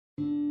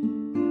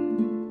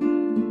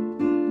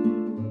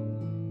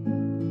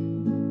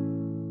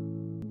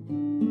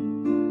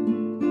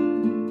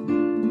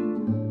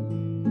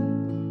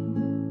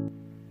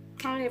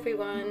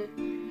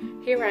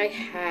Here I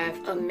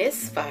have a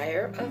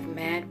misfire of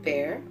Mad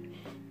Bear,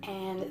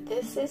 and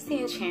this is the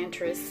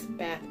Enchantress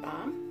bath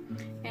bomb,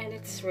 and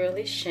it's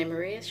really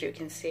shimmery. As you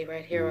can see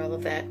right here, all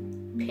of that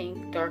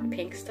pink, dark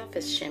pink stuff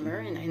is shimmer,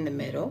 and in the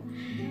middle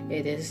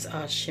it is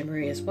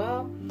shimmery as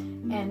well.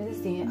 And it is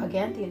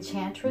again the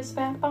Enchantress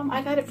bath bomb.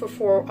 I got it for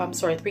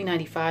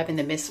 $3.95 in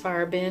the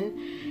misfire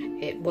bin.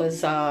 It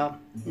was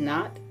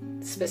not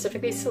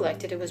specifically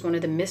selected. It was one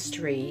of the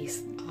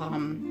mysteries,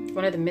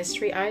 one of the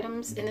mystery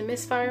items in the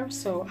misfire.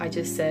 So I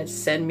just said,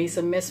 send me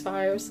some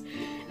misfires,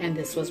 and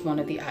this was one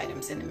of the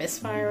items in the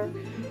misfire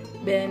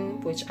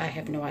bin, which I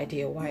have no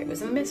idea why it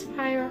was in the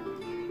misfire.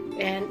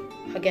 And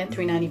again,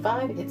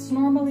 $3.95. It's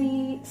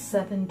normally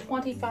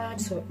 $7.25,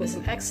 so it was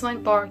an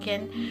excellent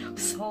bargain.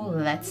 So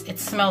it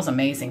smells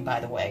amazing, by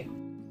the way.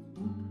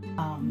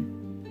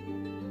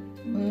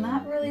 I'm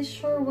not really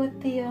sure what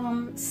the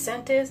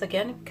scent is,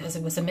 again, because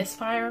it was a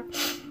misfire.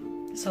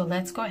 So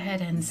let's go ahead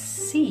and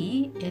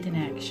see it in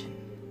action.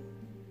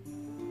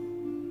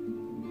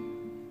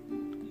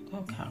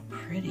 Look how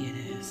pretty it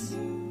is.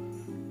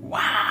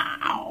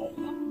 Wow!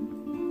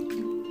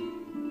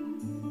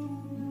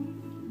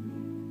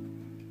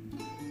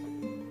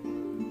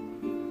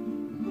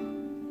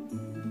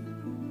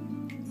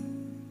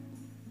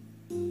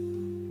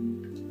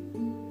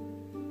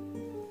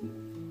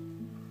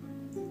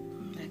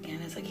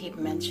 As I keep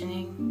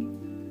mentioning,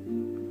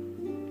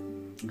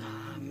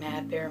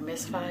 Mad Bear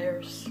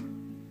misfires.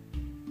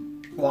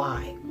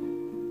 Why?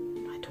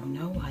 I don't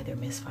know why they're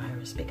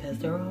misfires, because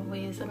they're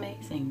always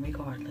amazing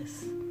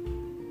regardless.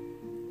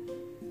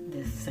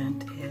 This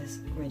scent is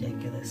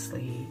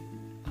ridiculously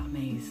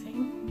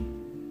amazing.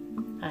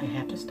 I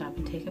have to stop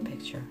and take a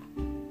picture.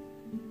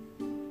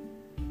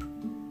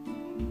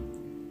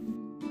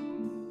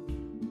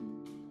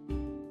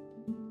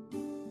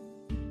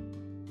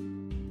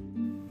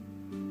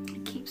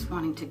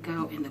 Wanting to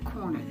go in the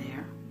corner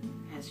there,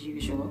 as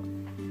usual.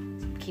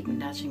 So keep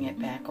nudging it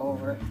back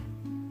over.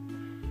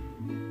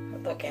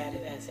 Look at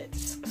it as it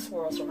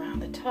swirls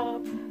around the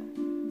top.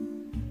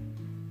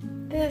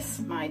 This,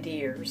 my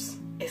dears,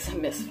 is a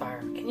misfire.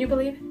 Can you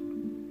believe it?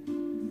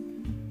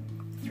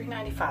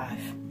 $3.95.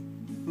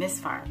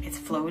 Misfire. It's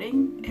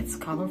floating. It's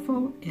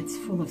colorful. It's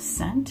full of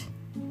scent.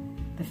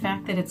 The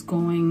fact that it's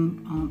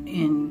going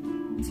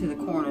into the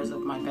corners of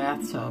my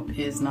bathtub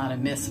is not a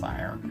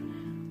misfire.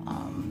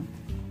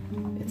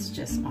 It's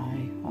just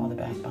all the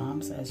bath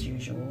bombs, as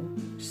usual,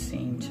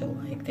 seem to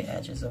like the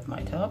edges of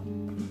my tub.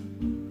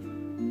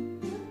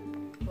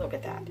 Look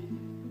at that.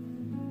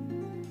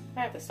 I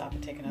have to stop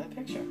and take another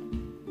picture.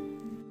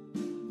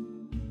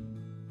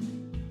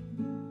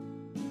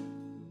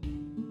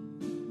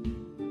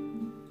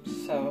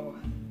 So,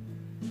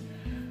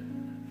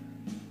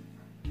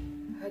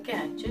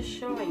 again, just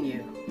showing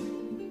you.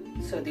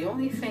 So the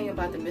only thing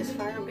about the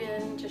misfire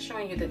bin, just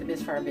showing you that the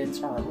misfire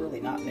bins are really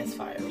not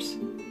misfires.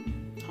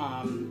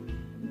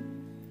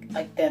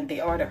 Like then they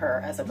are to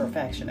her as a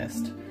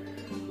perfectionist.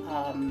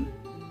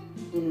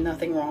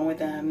 Nothing wrong with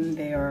them.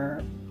 They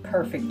are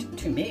perfect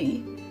to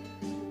me.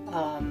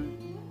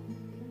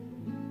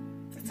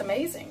 It's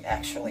amazing,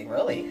 actually,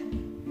 really.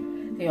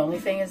 The only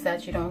thing is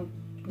that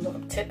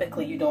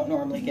typically you don't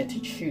normally get to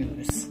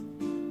choose.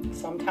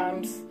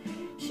 Sometimes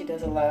she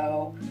does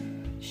allow,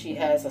 she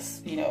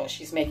has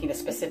she's making a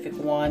specific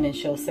one, and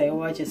she'll say,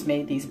 oh, I just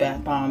made these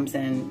bath bombs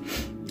and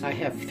I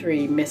have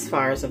 3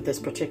 misfires of this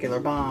particular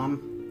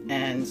bomb.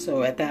 And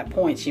so at that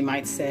point she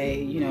might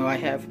say, I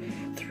have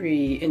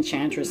 3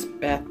 Enchantress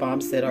bath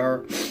bombs that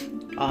are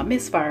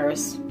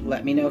misfires.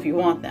 Let me know if you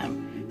want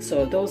them.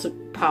 So those are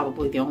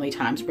probably the only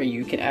times where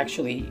you can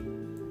actually,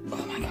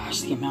 oh my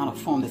gosh, the amount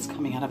of foam that's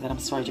coming out of that. I'm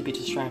sorry to be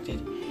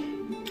distracted.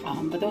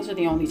 But those are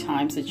the only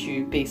times that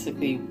you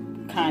basically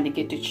kind of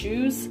get to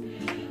choose.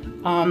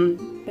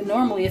 But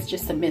normally it's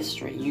just a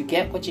mystery. You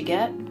get what you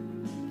get.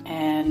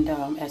 And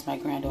as my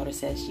granddaughter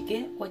says, you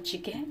get what you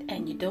get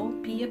and you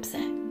don't be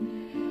upset.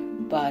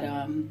 But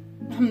I'm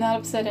not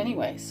upset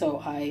anyway. So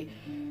I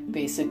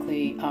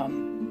basically,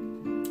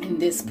 in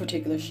this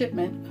particular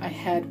shipment, I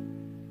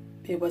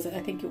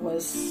think it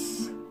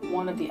was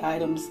one of the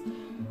items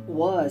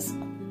was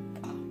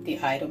the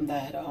item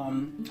that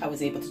I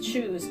was able to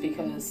choose,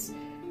 because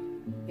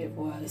it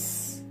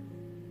was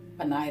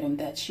an item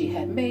that she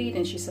had made,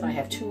 and she said, I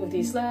have 2 of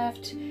these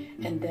left.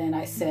 And then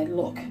I said,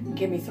 look,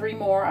 give me 3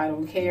 more, I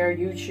don't care,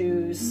 you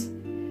choose,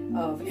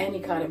 of any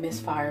kind of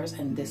misfires.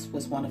 And this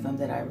was one of them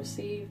that I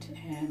received,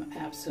 and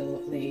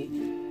absolutely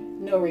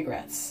no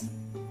regrets.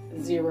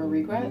 0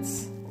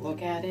 regrets.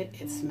 Look at it.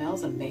 It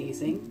smells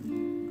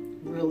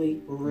amazing.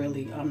 Really,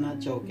 really, I'm not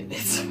joking.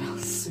 It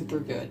smells super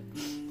good.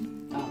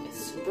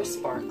 It's super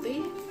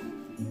sparkly.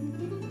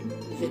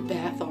 The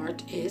bath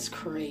art is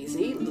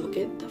crazy. Look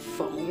at the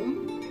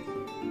foam.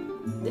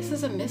 This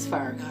is a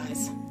misfire,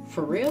 guys.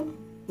 For real?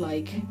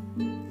 Like,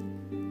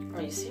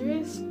 are you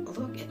serious?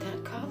 Look at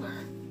that color.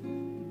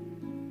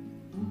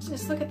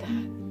 Just look at that.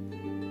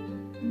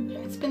 And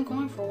it's been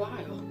going for a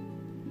while.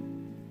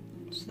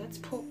 So let's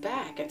pull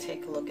back and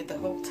take a look at the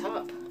whole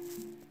tub.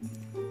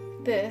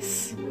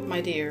 This,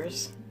 my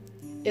dears,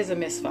 is a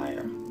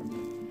misfire.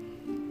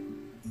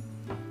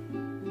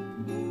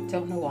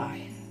 Don't know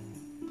why,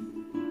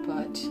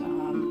 but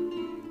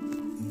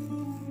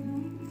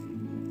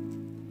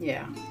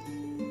yeah,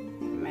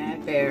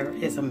 Mad Bear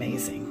is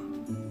amazing.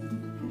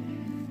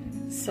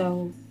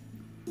 So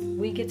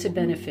we get to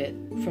benefit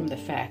from the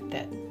fact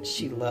that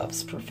she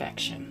loves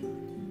perfection.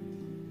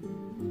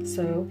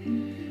 So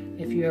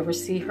if you ever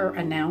see her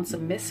announce a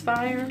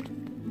misfire,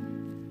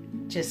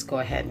 just go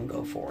ahead and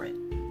go for it.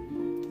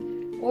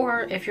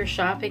 Or if you're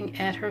shopping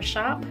at her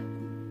shop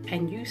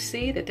and you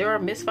see that there are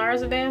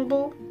misfires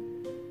available,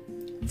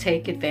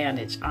 take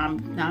advantage.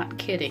 I'm not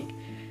kidding.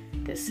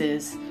 This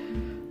is,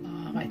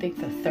 I think,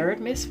 the third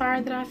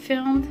misfire that I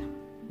filmed,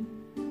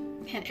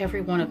 and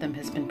every one of them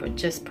has been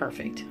just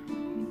perfect.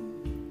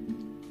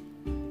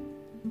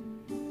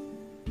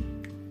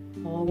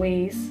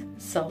 Always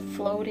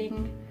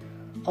self-floating,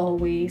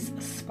 always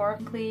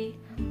sparkly,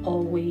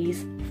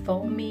 always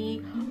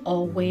foamy,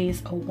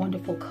 always a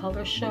wonderful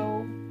color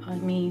show. I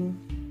mean,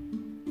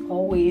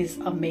 always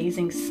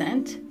amazing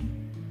scent.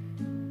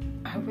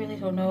 I really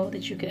don't know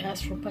that you could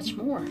ask for much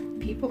more.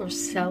 People are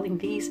selling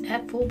these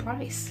at full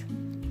price.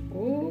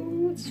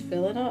 Ooh, it's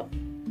filling up.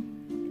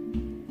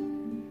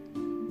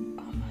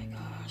 Oh my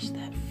gosh,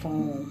 that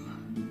foam.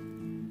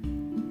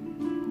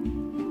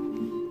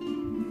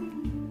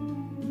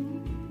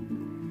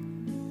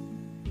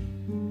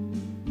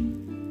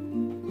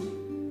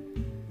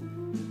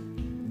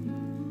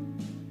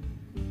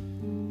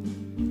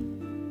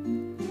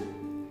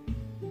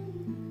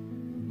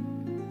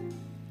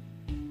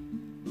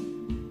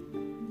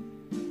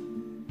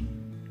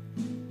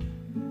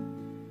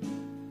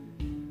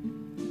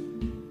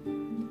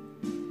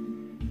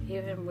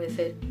 Even with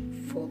it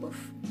full of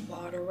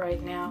water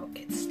right now,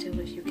 it's still,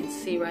 as you can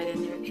see right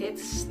in there,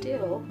 it's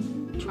still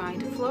trying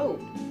to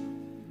float.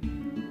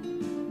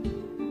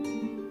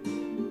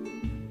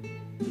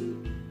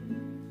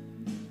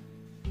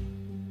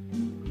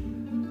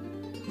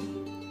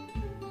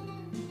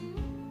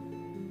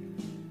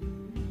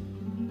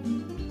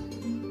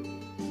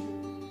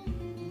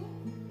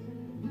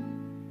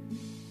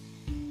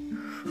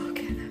 Look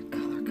at that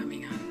color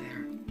coming out of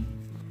there.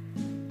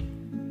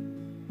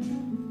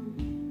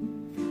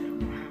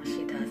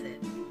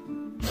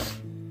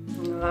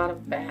 A lot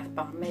of bath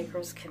bomb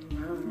makers can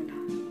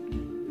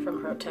learn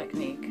from her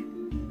technique.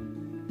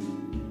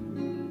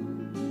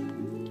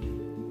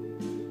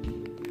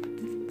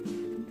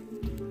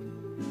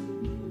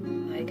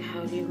 Like,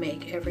 how do you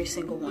make every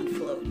single one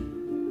float,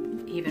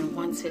 even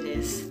once it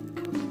is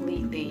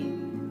completely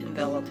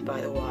enveloped by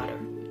the water?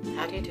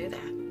 How do you do that?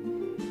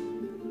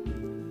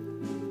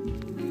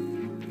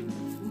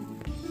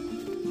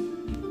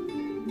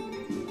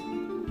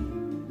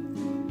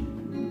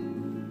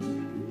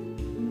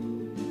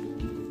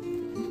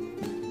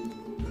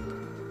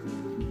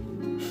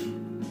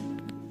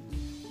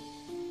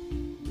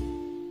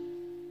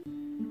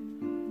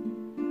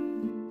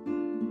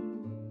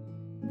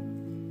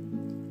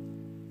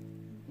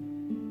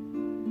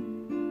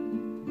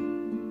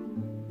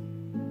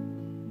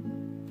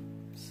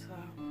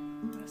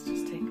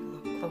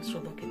 Closer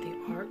look at the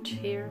arch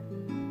here.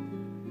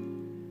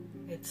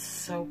 It's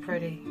so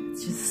pretty.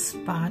 It's just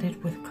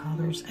spotted with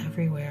colors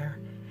everywhere.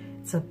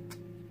 It's a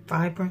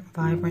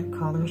vibrant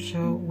color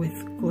show with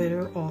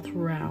glitter all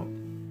throughout.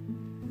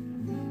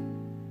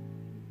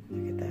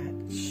 Look at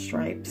that.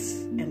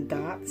 Stripes and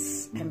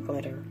dots and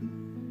glitter.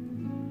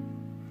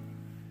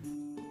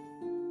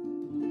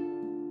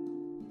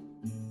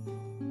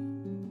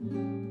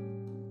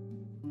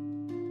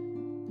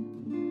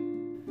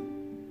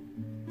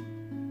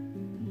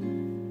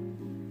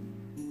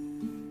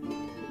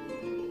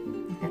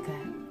 Look at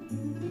that.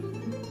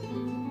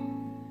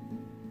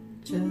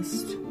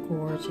 Just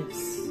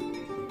gorgeous.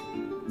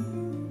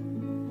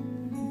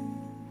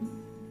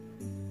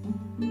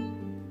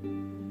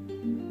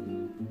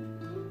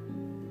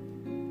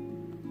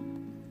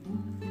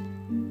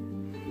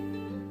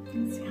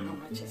 Let's see how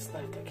much is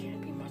left. There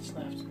can't be much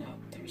left. No,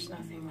 there's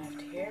nothing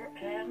left here.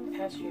 And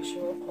as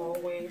usual,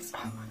 always,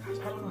 oh my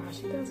gosh, I don't know how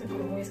she does it.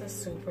 Always a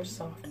super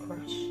soft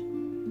crush.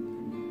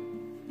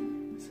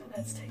 So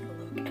let's take a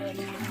look at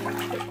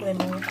the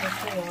glimmer of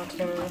the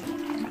water.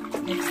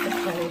 Mix the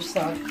colors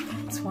up.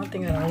 It's one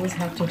thing that I always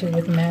have to do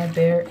with Mad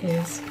Bear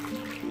is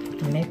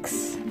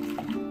mix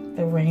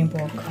the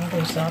rainbow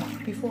colors up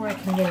before I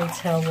can really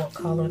tell what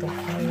color the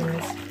color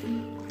is.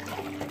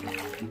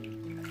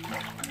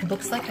 It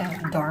looks like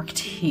a dark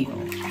teal.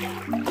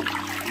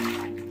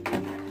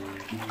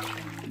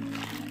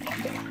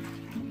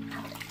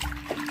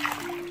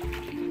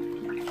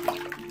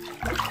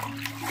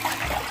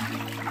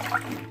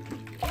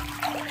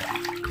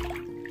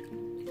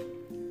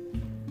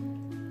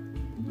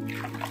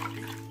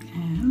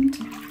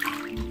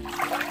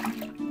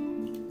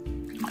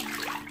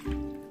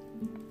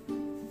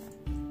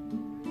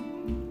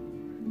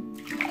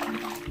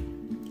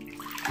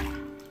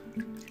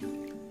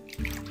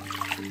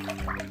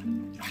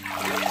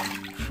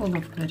 Full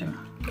of glitter.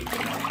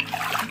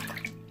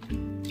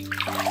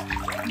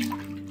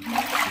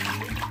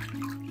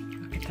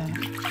 Look at that.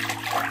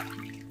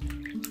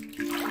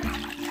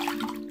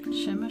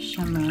 Shimmer,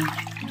 shimmer.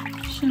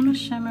 Shimmer,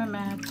 shimmer,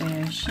 Mad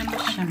Bear. Shimmer,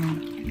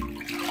 shimmer.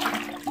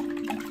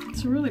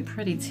 It's a really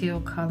pretty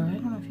teal color. I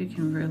don't know if you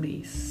can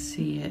really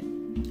see it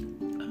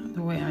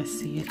the way I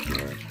see it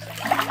here.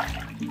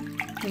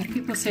 Yeah,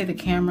 people say the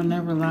camera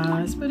never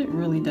lies, but it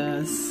really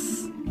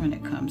does when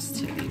it comes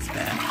to these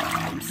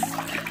bath bombs.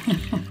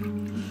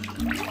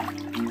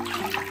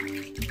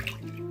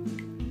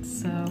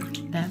 So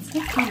that's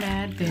it for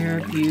Mad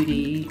Bear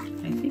Beauty.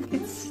 I think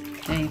it's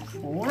day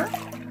 4.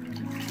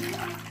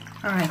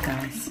 Alright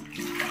guys,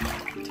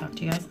 talk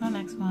to you guys in the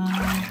next one.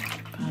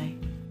 Bye.